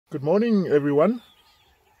Good morning, everyone.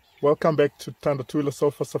 Welcome back to Tandatula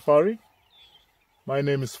Sofa Safari. My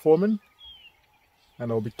name is Foreman,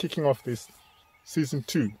 and I'll be kicking off this season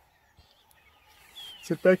 2.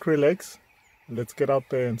 Sit back, relax, and let's get out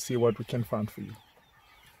there and see what we can find for you.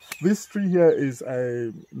 This tree here is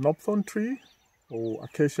a knobthorn tree, or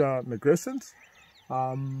Acacia nigrescens.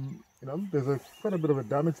 There's quite a bit of a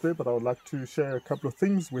damage there, but I would like to share a couple of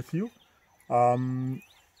things with you.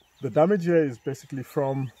 The damage here is basically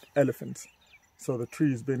from elephants. So the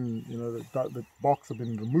tree has been, the box have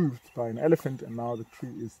been removed by an elephant, and now the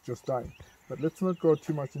tree is just dying. But let's not go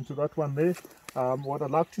too much into that one there. What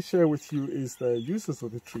I'd like to share with you is the uses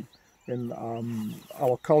of the tree in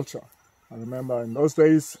our culture. I remember in those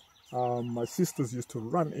days, my sisters used to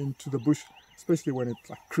run into the bush, especially when it's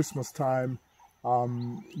like Christmas time,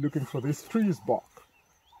 looking for this tree's bark.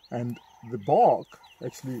 And the bark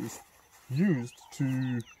actually is used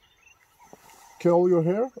to curl your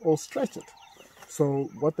hair or stretch it. So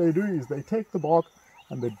what they do is they take the bark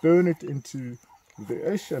and they burn it into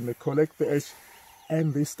the ash, and they collect the ash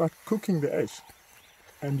and they start cooking the ash,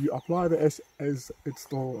 and you apply the ash as it's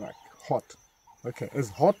still like hot, as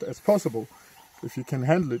hot as possible. If you can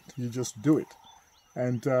handle it, you just do it.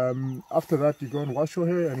 And after that you go and wash your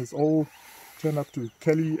hair, and it's all turned up to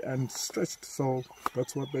curly and stretched. So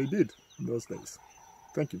that's what they did in those days.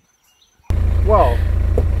 Thank you. Wow,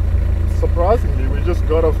 surprisingly, we just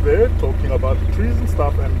got off there talking about the trees and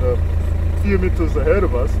stuff, and a few meters ahead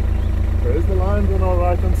of us, there's the lions on our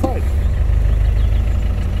right hand side.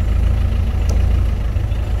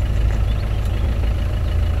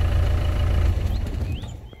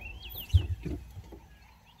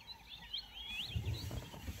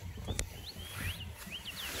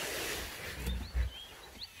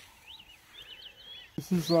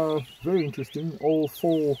 This is very interesting. All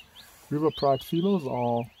 4 river pride females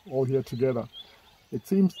are all here together. It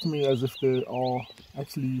seems to me as if they are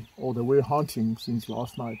actually, or they were hunting since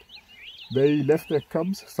last night. They left their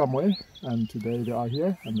cubs somewhere, and today they are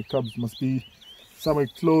here, and the cubs must be somewhere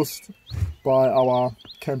close by our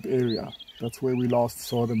camp area. That's where we last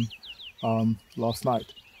saw them last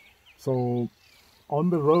night. So on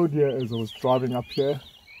the road here, as I was driving up here,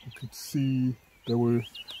 you could see there were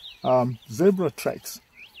zebra tracks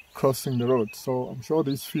crossing the road. So I'm sure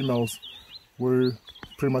these females were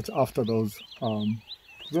pretty much after those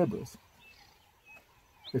zebras.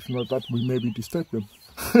 If not that, we maybe disturb them.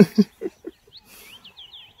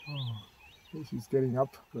 Oh, she's getting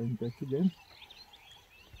up, going back again.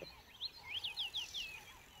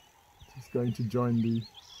 She's going to join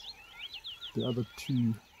the other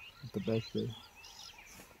 2 at the back there.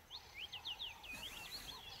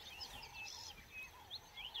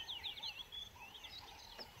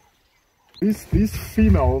 These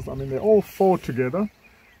females, I mean, they're all 4 together,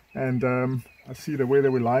 and I see the way they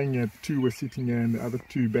were lying here, 2 were sitting here and the other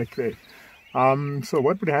 2 back there. So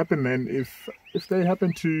what would happen then if they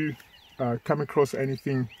happen to come across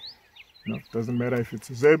anything, doesn't matter if it's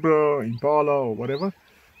a zebra, impala or whatever,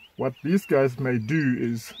 what these guys may do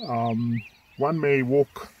is one may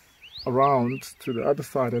walk around to the other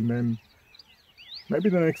side, and then maybe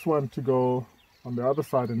the next one to go on the other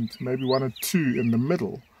side, and maybe 1 or 2 in the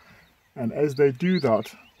middle. And as they do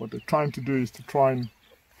that, what they're trying to do is to try and,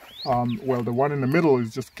 the one in the middle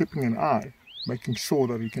is just keeping an eye, making sure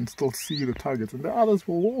that he can still see the targets. And the others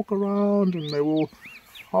will walk around, and they will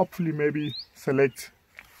hopefully maybe select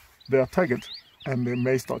their target, and they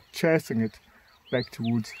may start chasing it back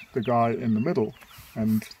towards the guy in the middle.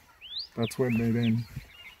 And that's when they then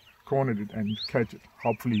corner it and catch it,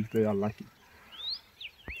 hopefully if they are lucky.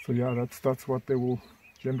 So yeah, that's what they will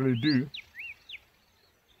generally do.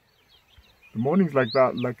 The mornings like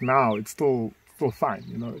that, like now, it's still fine,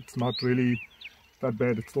 it's not really that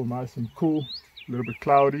bad. It's still nice and cool, a little bit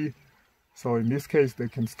cloudy. So in this case, they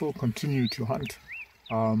can still continue to hunt.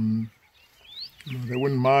 They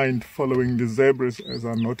wouldn't mind following the zebras, as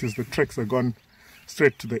I noticed the tracks are gone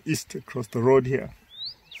straight to the east across the road here.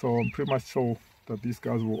 So I'm pretty much sure that these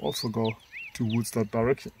guys will also go towards that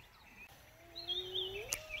direction.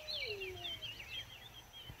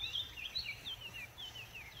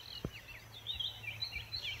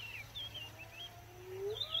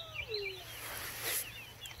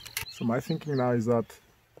 So my thinking now is that,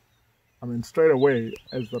 straight away,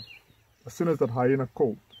 as soon as that hyena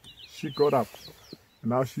called, she got up, and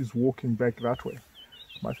now she's walking back that way.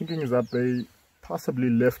 My thinking is that they possibly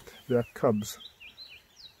left their cubs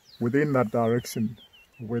within that direction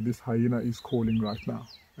where this hyena is calling right now.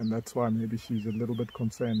 And that's why maybe she's a little bit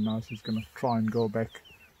concerned now. She's going to try and go back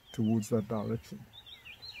towards that direction.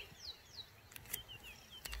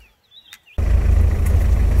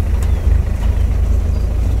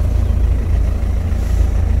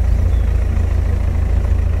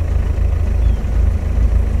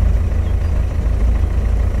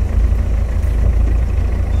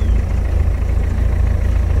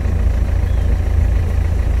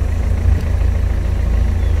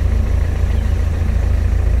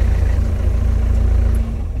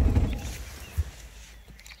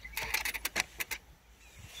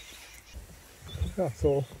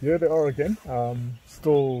 So here they are again,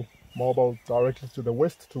 still mobile directly to the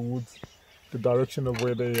west towards the direction of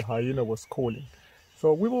where the hyena was calling.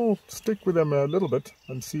 So we will stick with them a little bit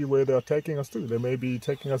and see where they are taking us to. They may be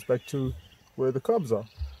taking us back to where the cubs are.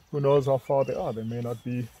 Who knows how far they are? They may not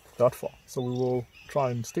be that far. So we will try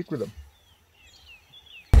and stick with them.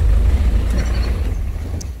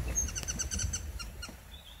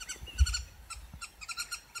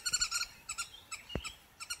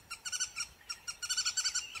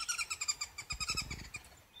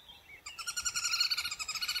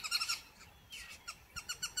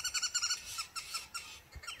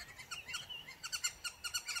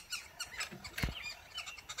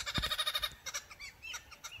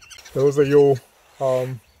 Those are your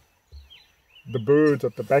the birds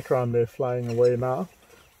at the background. They're flying away now.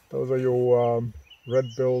 Those are your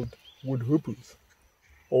red-billed wood hoopoes,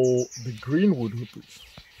 or the green wood hoopoes.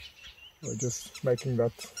 They're just making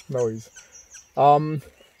that noise.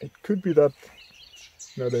 It could be that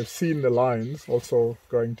they've seen the lions also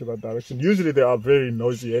going to that direction. Usually they are very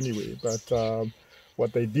noisy anyway, but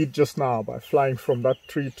what they did just now by flying from that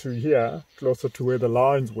tree to here, closer to where the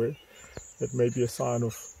lions were, it may be a sign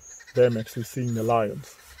of them actually seeing the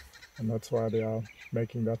lions, and that's why they are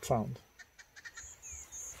making that sound.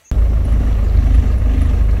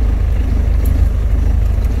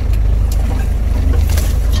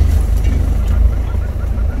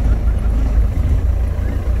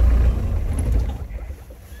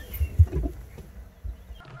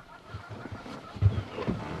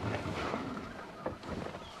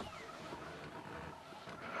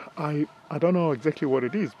 I don't know exactly what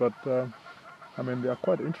it is, but I mean, they are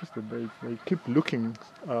quite interested. They keep looking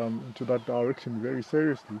into that direction very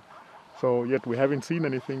seriously. So yet we haven't seen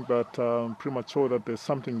anything, but pretty much sure that there's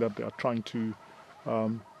something that they are trying to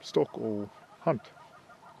stalk or hunt.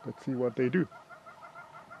 Let's see what they do.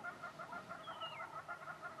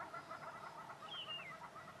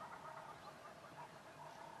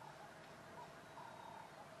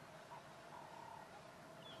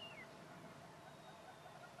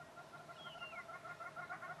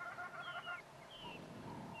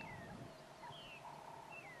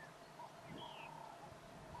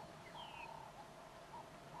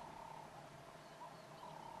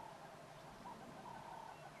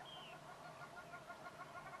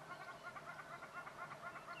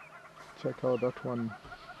 Check how that one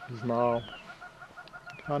is now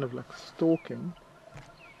kind of like stalking,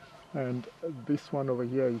 and this one over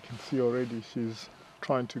here, you can see already she's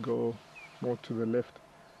trying to go more to the left.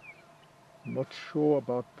 I'm not sure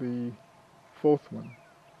about the fourth one.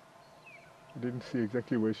 I didn't see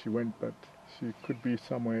exactly where she went, but she could be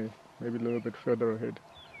somewhere maybe a little bit further ahead.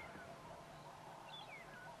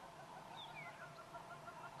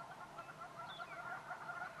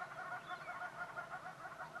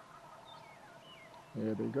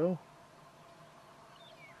 There they go.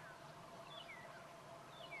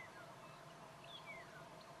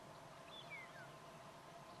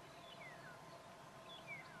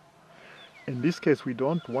 In this case, we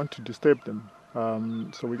don't want to disturb them.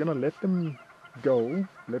 So we're going to let them go,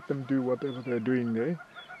 let them do whatever they're doing there,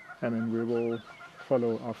 and then we will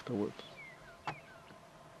follow afterwards.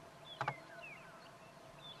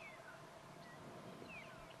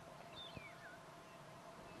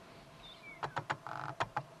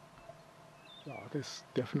 There's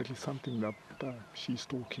definitely something that she's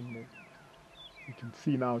stalking there. You can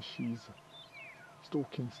see now she's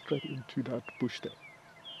stalking straight into that bush there,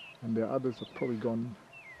 and the others have probably gone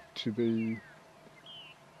to the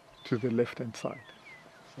left hand side.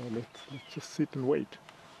 So let's just sit and wait.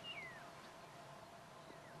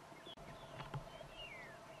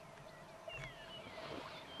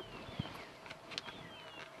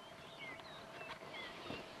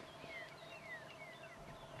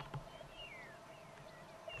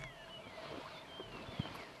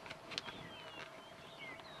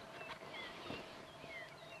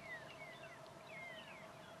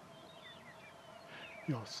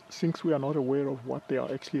 Yes, since we are not aware of what they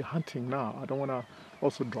are actually hunting now, I don't want to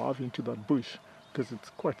also drive into that bush because it's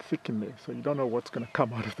quite thick in there, so you don't know what's going to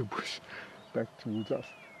come out of the bush back towards us.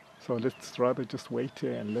 So let's rather just wait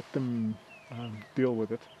here and let them deal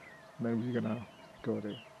with it, and then we're going to go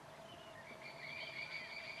there.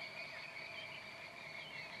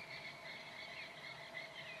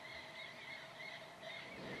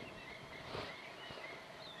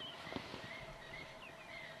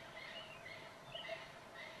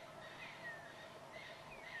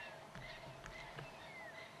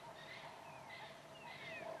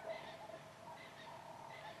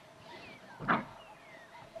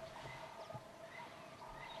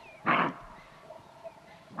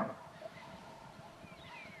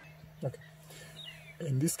 Okay.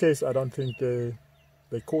 In this case, I don't think they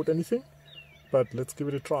caught anything, but let's give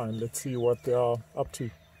it a try and let's see what they are up to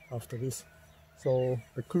after this. So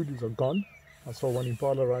the cooties are gone. I saw one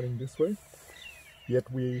impala running this way,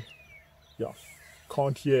 yet we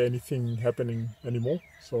can't hear anything happening anymore,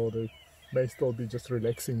 so they may still be just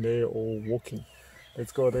relaxing there or walking.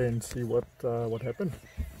 Let's go there and see what happened.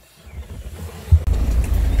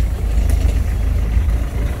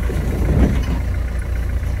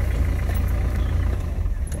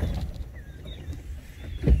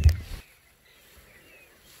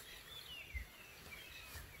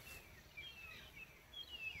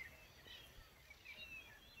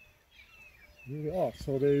 Here they are.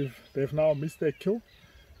 So they've now missed their kill.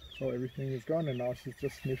 So everything is gone, and now she's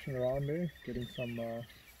just sniffing around there, getting some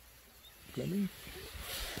glimming.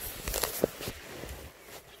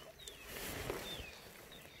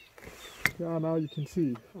 Yeah, now you can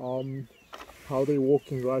see how they're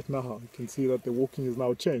walking right now. You can see that the walking is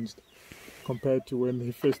now changed compared to when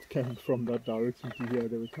they first came from that direction to here.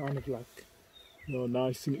 They were kind of like, you know,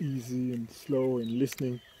 nice and easy and slow and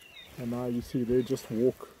listening, and now you see they just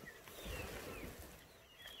walk.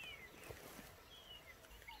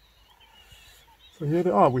 So here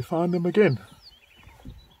they are, we found them again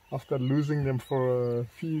after losing them for a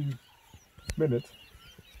few minutes.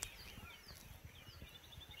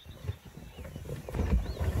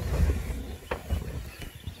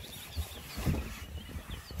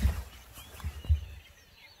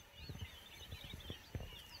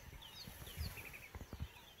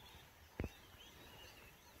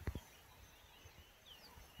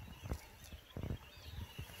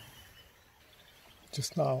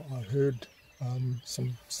 Just now I heard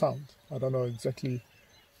some sound. I don't know exactly,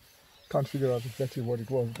 can't figure out exactly what it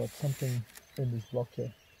was, but something in this block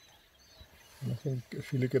here. And I think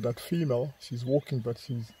if you look at that female, she's walking, but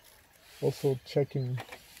she's also checking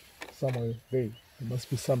somewhere there. There must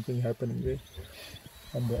be something happening there.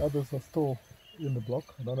 And the others are still in the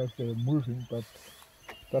block. I don't know if they're moving, but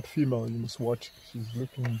that female you must watch. She's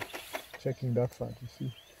looking, checking that side, you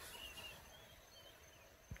see.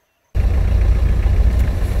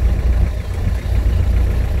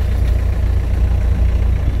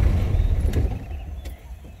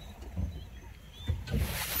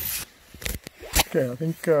 Okay, I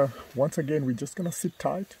think once again we're just gonna sit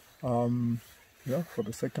tight, for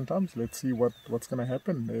the second time. So let's see what's gonna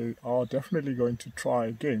happen. They are definitely going to try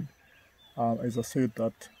again. As I said,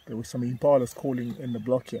 that there were some impalas calling in the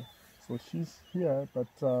block here. So she's here, but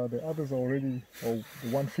the others are already, or the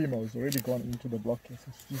one female is already gone into the block here.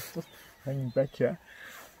 So she's just hanging back here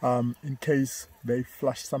in case they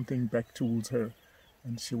flush something back towards her,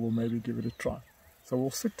 and she will maybe give it a try. So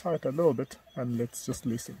we'll sit tight a little bit and let's just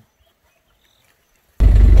listen.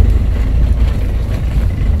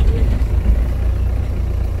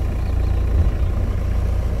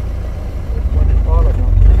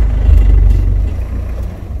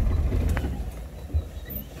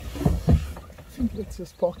 Let's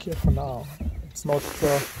just park here for now. It's not,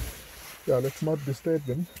 let's not disturb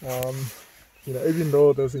them. Even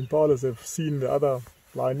though those impalas have seen the other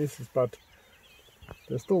lionesses, but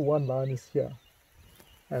there's still one lioness here,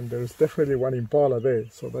 and there's definitely one impala there.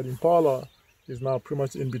 So that impala is now pretty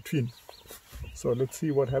much in between. So let's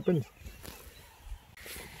see what happens.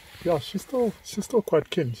 Yeah, she's still quite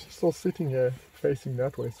keen. She's still sitting here facing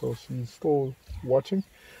that way, so she's still watching.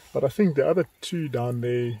 But I think the other two down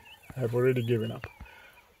there have already given up.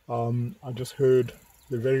 I just heard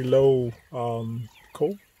the very low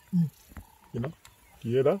call. Do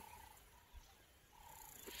you hear that?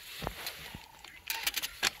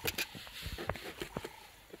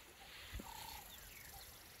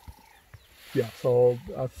 Yeah, so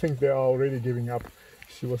I think they are already giving up.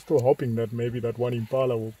 She was still hoping that maybe that one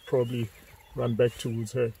impala will probably run back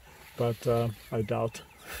towards her, but I doubt.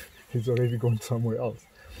 He's already gone somewhere else.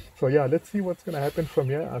 So yeah, let's see what's going to happen from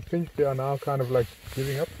here. I think they are now kind of like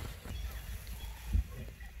giving up.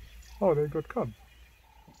 Oh, they got cubs.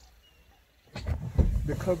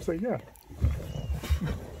 The cubs are here.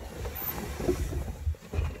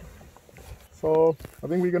 So I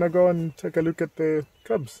think we're going to go and take a look at the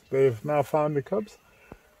cubs. They've now found the cubs.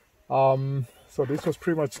 So this was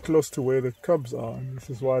pretty much close to where the cubs are, and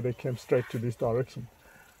this is why they came straight to this direction.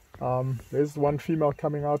 There's one female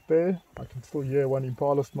coming out there. I can still hear one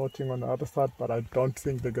impala snorting on the other side, but I don't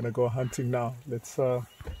think they're going to go hunting now. Let's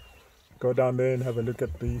go down there and have a look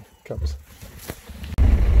at the cubs.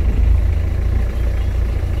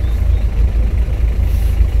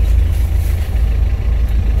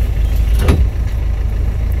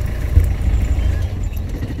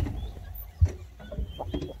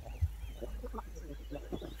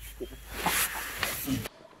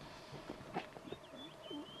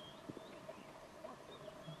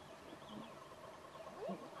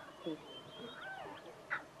 She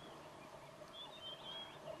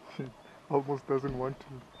almost doesn't want to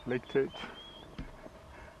lactate.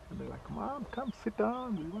 And they're like, Mom, come sit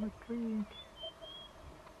down, we want to drink.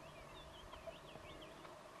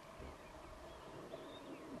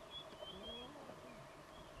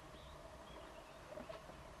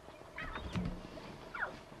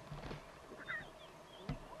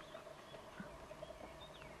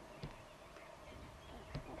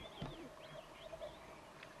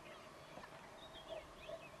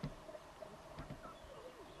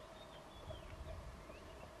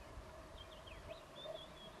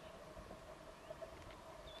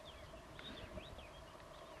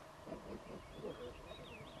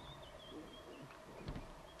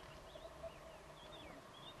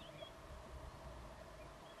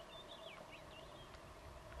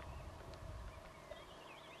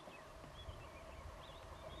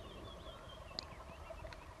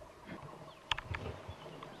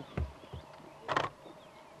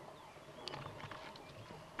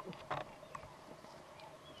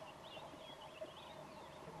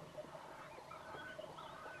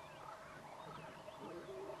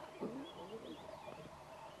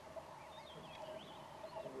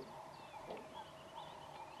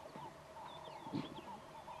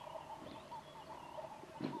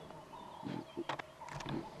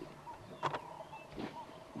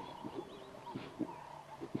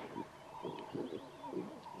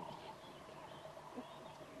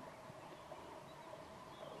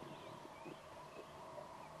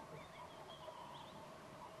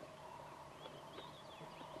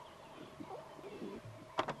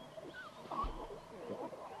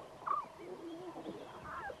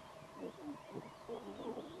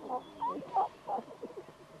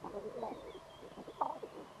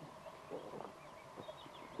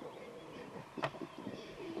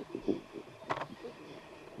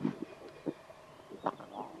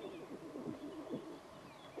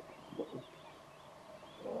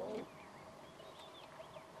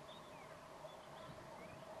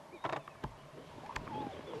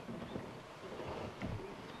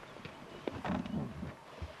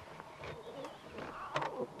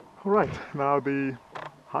 Alright, now the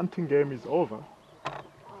hunting game is over.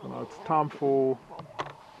 So now it's time for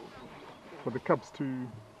the cubs to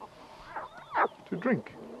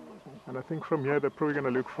drink. And I think from here they're probably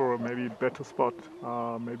going to look for a maybe better spot,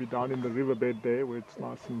 maybe down in the riverbed there where it's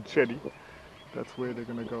nice and shady. That's where they're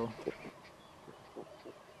going to go.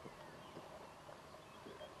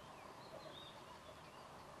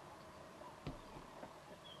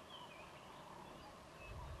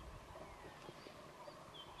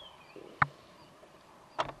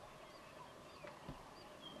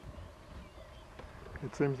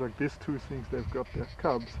 It seems like these two things, they've got their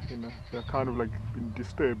cubs, they're kind of like been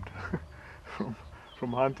disturbed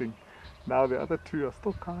from hunting. Now the other two are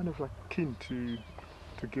still kind of like keen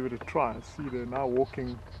to give it a try. See, they're now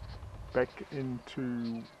walking back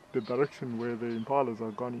into the direction where the impalas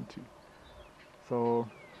are gone into. So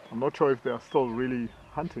I'm not sure if they are still really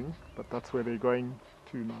hunting, but that's where they're going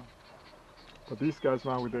to now. But these guys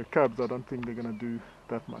now with their cubs, I don't think they're going to do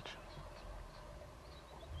that much.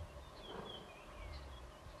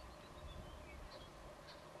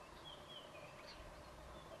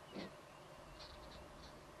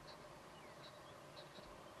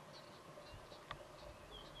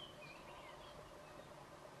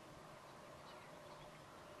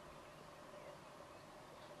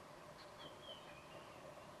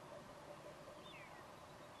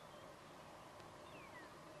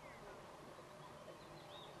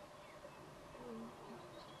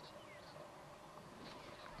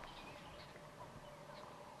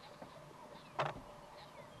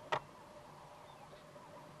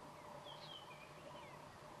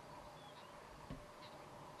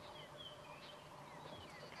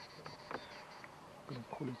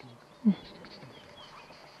 Quality.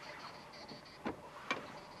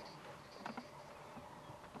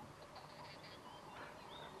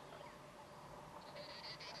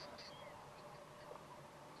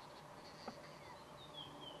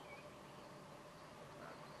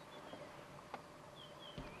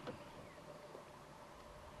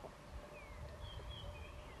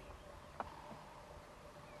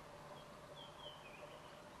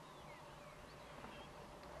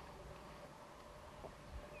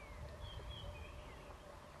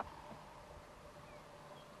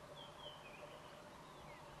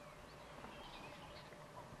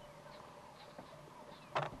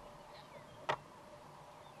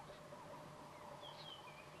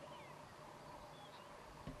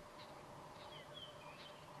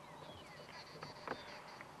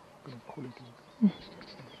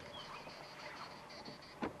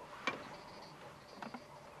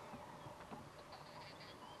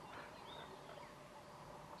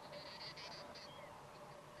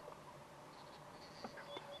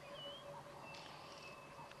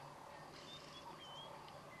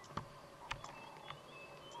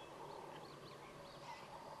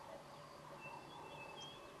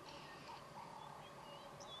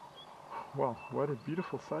 Wow, what a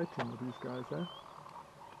beautiful sighting of these guys, eh?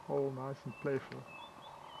 All nice and playful.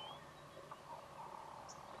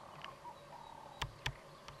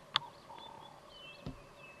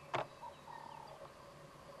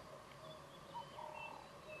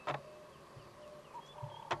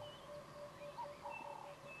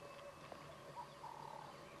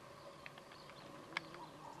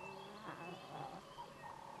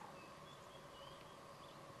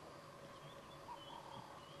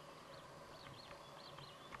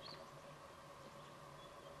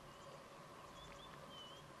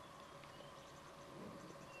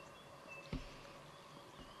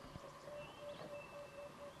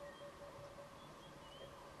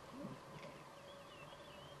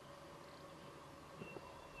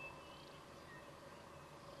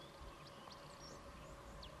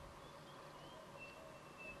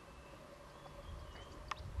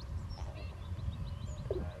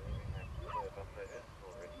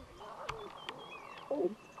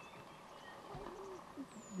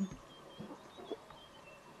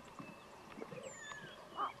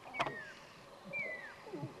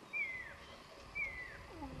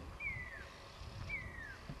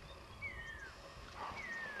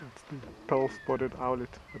 That's the pearl-spotted owlet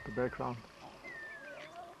at the background.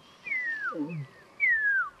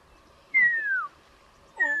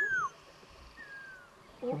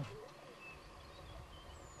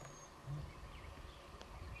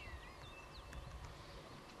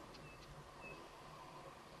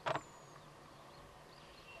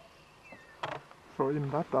 So in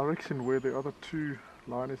that direction where the other two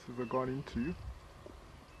lionesses are gone into,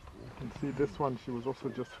 you can see this one, she was also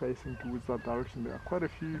just facing towards that direction. There are quite a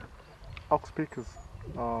few oxpeckers,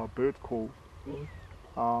 bird calls,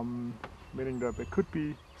 meaning that there could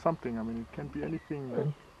be something. I mean, it can be anything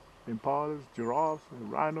like impalas, giraffes,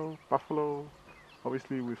 rhino, buffalo.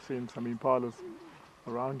 Obviously we've seen some impalas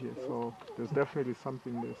around here, so there's definitely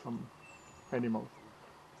something there, some animals.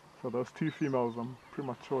 So those two females, I'm pretty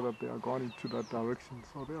much sure that they are gone into that direction,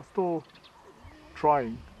 so they are still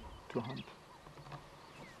trying to hunt.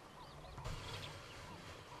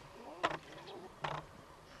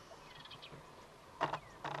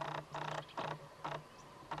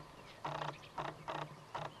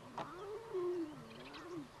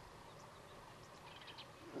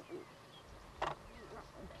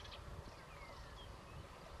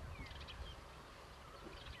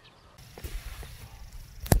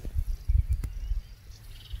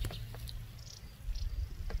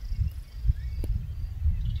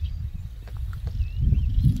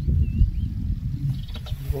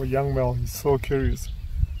 Oh, young male, he's so curious,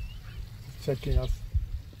 checking us.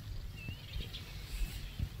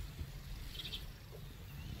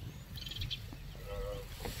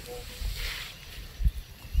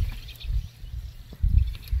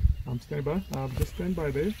 I'm standing by, just stand by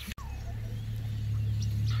there.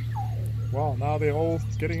 Wow, now they're all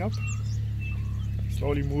getting up,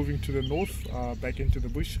 slowly moving to the north, back into the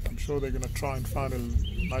bush. I'm sure they're going to try and find a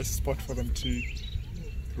nice spot for them to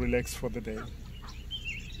relax for the day.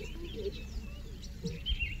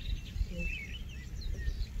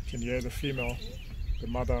 You can hear the female, the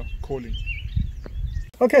mother, calling.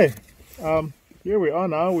 Okay, here we are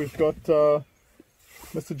now. We've got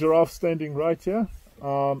Mr. Giraffe standing right here,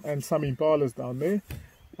 and some impalas down there.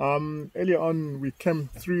 Earlier on we came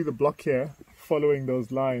through the block here following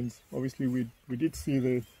those lines. Obviously we did see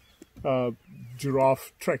the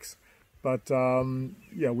giraffe tracks, but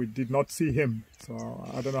yeah, we did not see him, so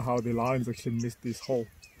I don't know how the lions actually missed this whole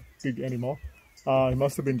big animal. He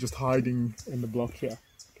must have been just hiding in the block here.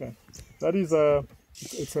 Okay, that is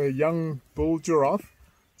it's a young bull giraffe.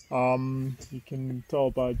 You can tell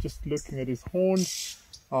by just looking at his horns,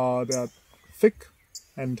 they are thick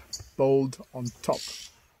and bold on top.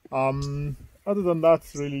 Other than that,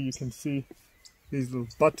 really, you can see his little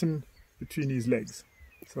button between his legs,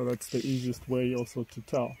 so that's the easiest way also to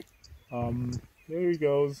tell. There he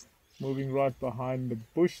goes, moving right behind the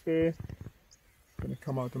bush there. Gonna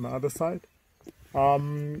come out on the other side.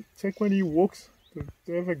 Check when he walks.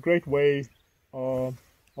 They have a great way of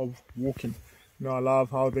walking. You know, I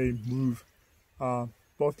love how they move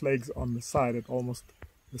both legs on the side at almost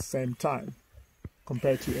the same time,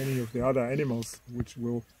 compared to any of the other animals, which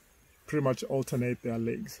will pretty much alternate their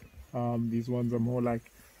legs. These ones are more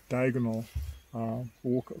like diagonal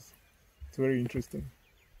walkers. It's very interesting.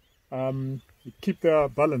 You keep their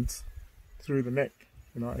balance through the neck.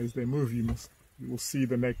 You know, as they move, you will see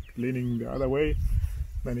the neck leaning the other way.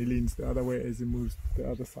 Then he leans the other way as he moves the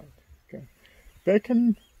other side. Okay, they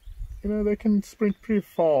can, you know, they can sprint pretty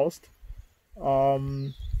fast,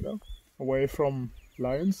 you know, away from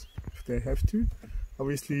lions if they have to.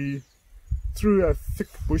 Obviously, through a thick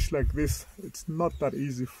bush like this, it's not that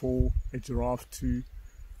easy for a giraffe to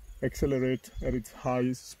accelerate at its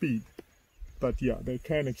highest speed. But yeah, they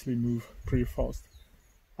can actually move pretty fast.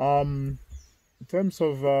 In terms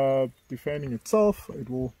of defending itself, it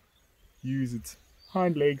will use its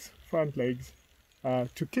hind legs, front legs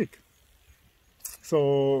to kick.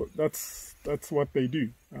 So that's what they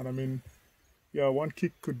do. And I mean, yeah, one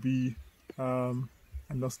kick could be a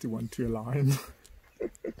nasty one to a lion.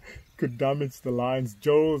 Could damage the lion's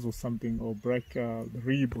jaws or something, or break the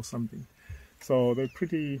rib or something. So they're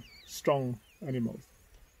pretty strong animals.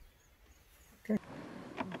 Okay.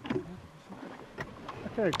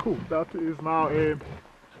 Okay, cool. That is now a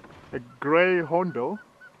grey hornbill.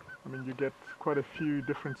 I mean, you get quite a few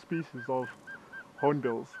different species of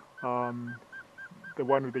hornbills. The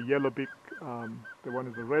one with the yellow beak, the one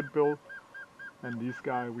with the red bill, and this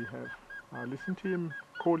guy we have. Listen to him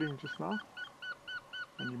calling just now,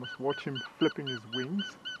 and you must watch him flipping his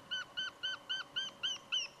wings.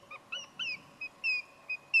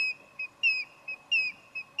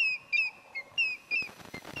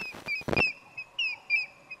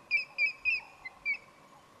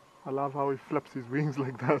 I love how he flips his wings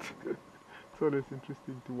like that. It's always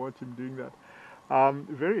interesting to watch him doing that.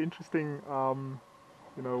 Very interesting,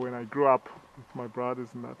 you know, when I grew up with my brothers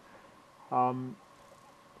and that,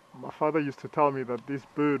 my father used to tell me that this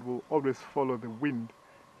bird will always follow the wind.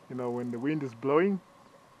 You know, when the wind is blowing,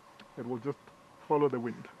 it will just follow the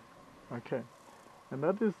wind. Okay. And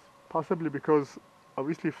that is possibly because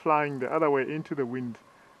obviously flying the other way into the wind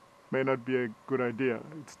may not be a good idea.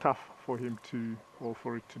 It's tough for him to, or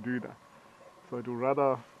for it to do that. So it will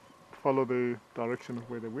rather follow the direction of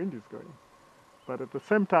where the wind is going. But at the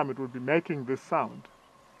same time, it will be making this sound.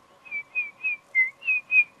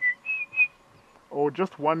 Or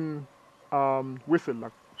just one whistle,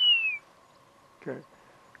 like, okay.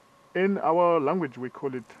 In our language, we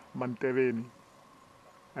call it manteveni.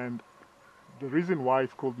 And the reason why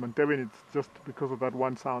it's called manteveni is just because of that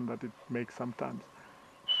one sound that it makes sometimes.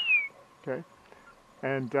 Okay.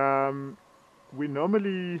 And we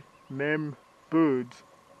normally name birds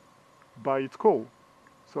by its call.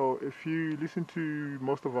 So if you listen to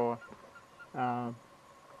most of our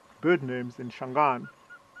bird names in Shangaan,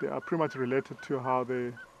 they are pretty much related to how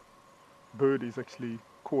the bird is actually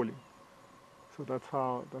calling. So that's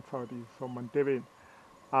how it is. So Manteveni.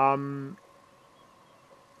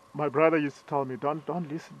 My brother used to tell me, don't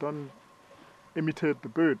listen, don't imitate the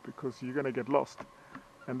bird because you're gonna get lost.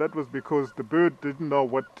 And that was because the bird didn't know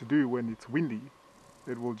what to do when it's windy.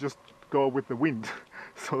 It will just go with the wind.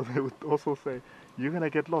 So they would also say, you're gonna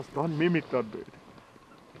get lost, don't mimic that bird.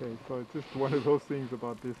 Okay, so it's just one of those things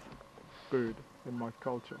about this bird in my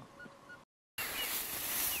culture.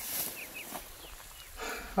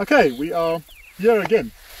 Okay, we are here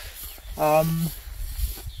again.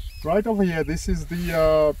 Right over here, this is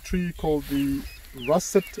the tree called the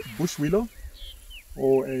russet bush willow,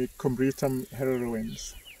 or a Combretum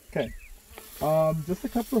heteroens. Okay, just a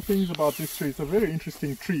couple of things about this tree. It's a very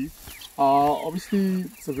interesting tree. Obviously,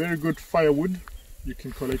 it's a very good firewood. You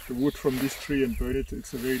can collect the wood from this tree and burn it.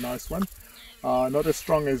 It's a very nice one. Not as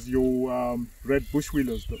strong as your red bush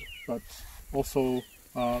willows though, but also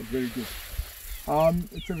very good.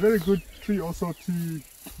 It's a very good tree also to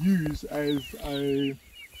use as a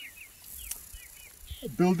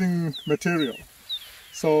building material.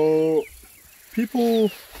 So people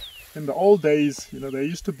in the old days, you know, they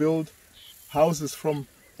used to build houses from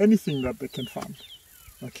anything that they can find.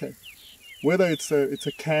 Okay, whether it's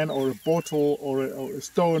a can or a bottle or a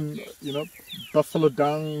stone, you know, buffalo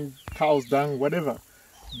dung, cow's dung, whatever,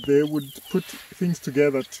 they would put things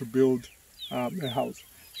together to build a house.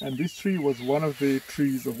 And this tree was one of the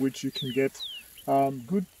trees of which you can get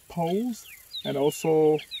good poles, and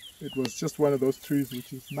also it was just one of those trees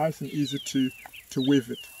which is nice and easy to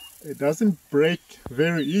weave it. It doesn't break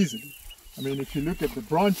very easily. I mean, if you look at the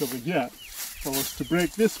branch over here, if I was to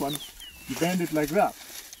break this one, you bend it like that.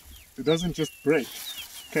 It doesn't just break.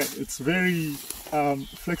 Okay, it's very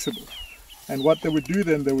flexible. And what they would do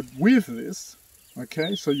then, they would weave this.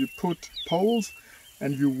 Okay, so you put poles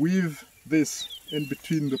and you weave this in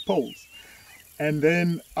between the poles. And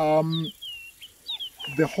then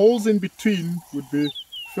the holes in between would be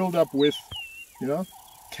filled up with, you know,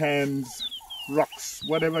 cans, rocks,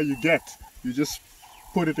 whatever you get, you just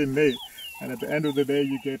put it in there. And at the end of the day,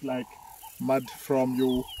 you get like mud from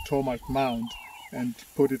your termite mound and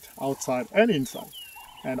put it outside and inside.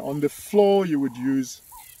 And on the floor, you would use,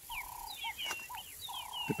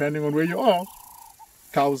 depending on where you are,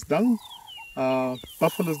 cow's dung,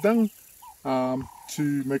 buffalo's dung,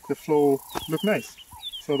 to make the floor look nice.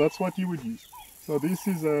 So that's what you would use. So this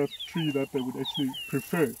is a tree that they would actually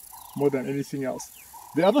prefer more than anything else.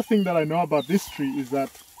 The other thing that I know about this tree is that,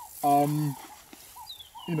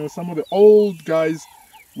 you know, some of the old guys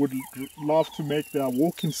would love to make their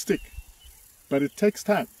walking stick, but it takes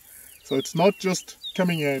time. So it's not just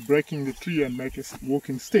coming here, breaking the tree and make a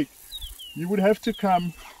walking stick. You would have to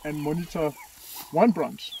come and monitor one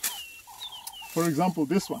branch. For example,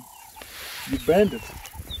 this one. You bend it,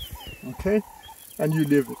 okay, and you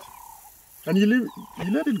leave it. And you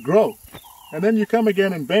let it grow. And then you come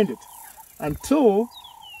again and bend it until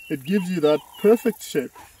it gives you that perfect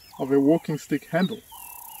shape of a walking stick handle.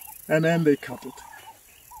 And then they cut it.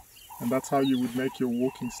 And that's how you would make your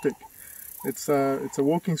walking stick. It's a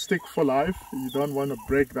walking stick for life. You don't want to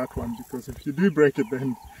break that one, because if you do break it,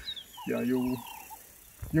 then yeah,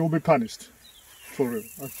 you'll be punished for real.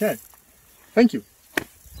 Okay, thank you.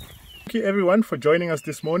 Thank you everyone for joining us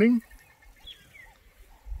this morning.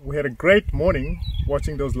 We had a great morning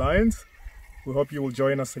watching those lions. We hope you will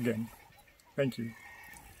join us again. Thank you.